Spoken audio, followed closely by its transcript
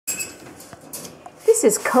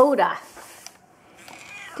This is Coda.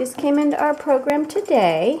 Just came into our program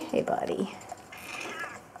today. Hey, buddy.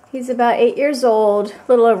 He's about 8 years old, a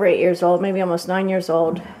little over 8 years old, maybe almost 9 years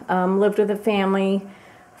old. Lived with a family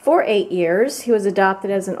for 8 years. He was adopted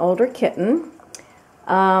as an older kitten.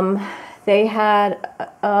 They had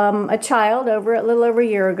a child a little over a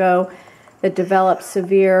year ago that developed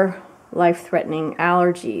severe life-threatening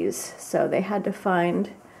allergies. So they had to find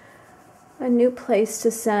a new place to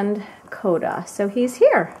send Coda. So he's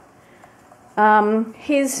here.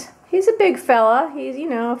 He's a big fella. He's, you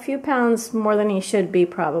know, a few pounds more than he should be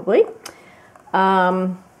probably.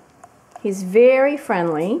 He's very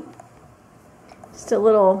friendly. Just a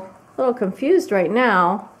little confused right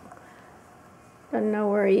now. Doesn't know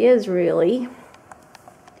where he is really.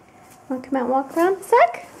 Want to come out and walk around a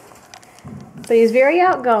sec? But he's very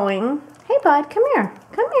outgoing. Hey, bud, come here.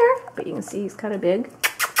 Come here. But you can see he's kind of big.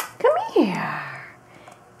 Come here.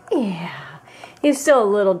 Yeah. He's still a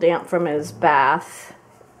little damp from his bath,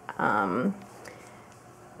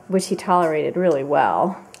 which he tolerated really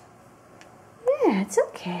well. Yeah, it's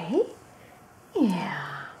okay.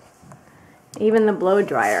 Yeah. Even the blow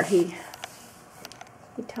dryer, he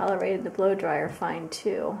tolerated the blow dryer fine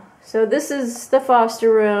too. So this is the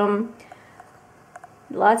foster room.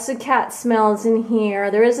 Lots of cat smells in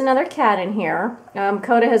here. There is another cat in here.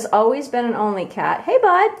 Coda has always been an only cat. Hey,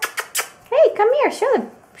 bud. Hey, come here.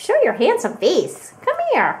 Show your handsome face. Come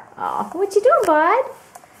here. Oh, what you doing, bud?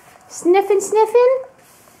 Sniffing.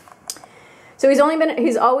 So he's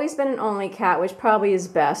always been an only cat, which probably is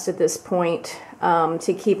best at this point,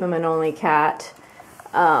 to keep him an only cat.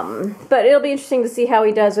 But it'll be interesting to see how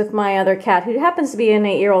he does with my other cat, who happens to be an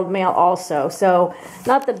 8-year-old male also. So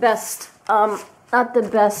not the best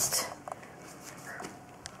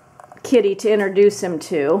kitty to introduce him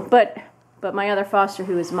to, but my other foster,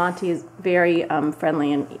 who is Monty, is very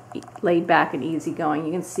friendly and laid back and easygoing.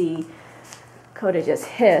 You can see Coda just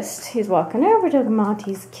hissed. He's walking over to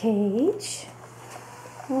Monty's cage.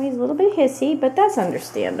 Oh, he's a little bit hissy, but that's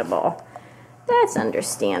understandable. That's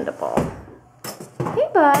understandable. Hey,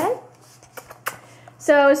 bud.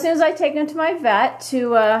 So as soon as I take him to my vet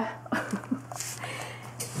to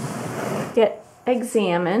get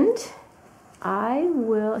examined,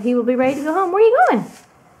 he will be ready to go home. Where are you going?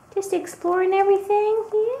 Just exploring everything?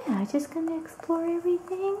 Yeah, just gonna explore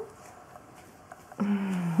everything.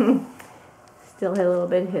 Still a little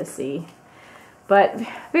bit hissy, but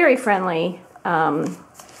very friendly.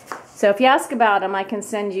 So if you ask about him, I can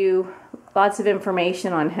send you lots of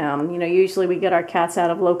information on him. You know, usually we get our cats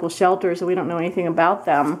out of local shelters and we don't know anything about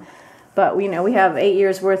them. But we have 8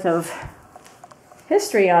 years worth of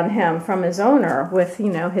history on him from his owner with, you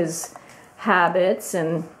know, his habits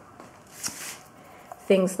and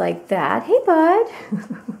things like that. Hey, bud.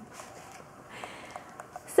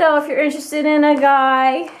 So if you're interested in a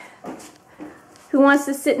guy who wants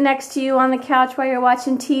to sit next to you on the couch while you're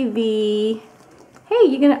watching TV, hey,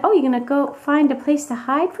 you're gonna go find a place to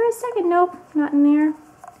hide for a second? Nope, not in there.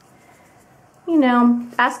 You know,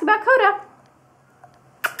 ask about Coda.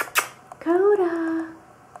 Coda.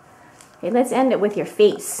 Okay, let's end it with your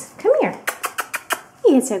face. Come here.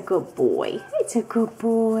 It's a good boy. It's a good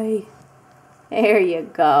boy. There you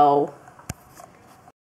go.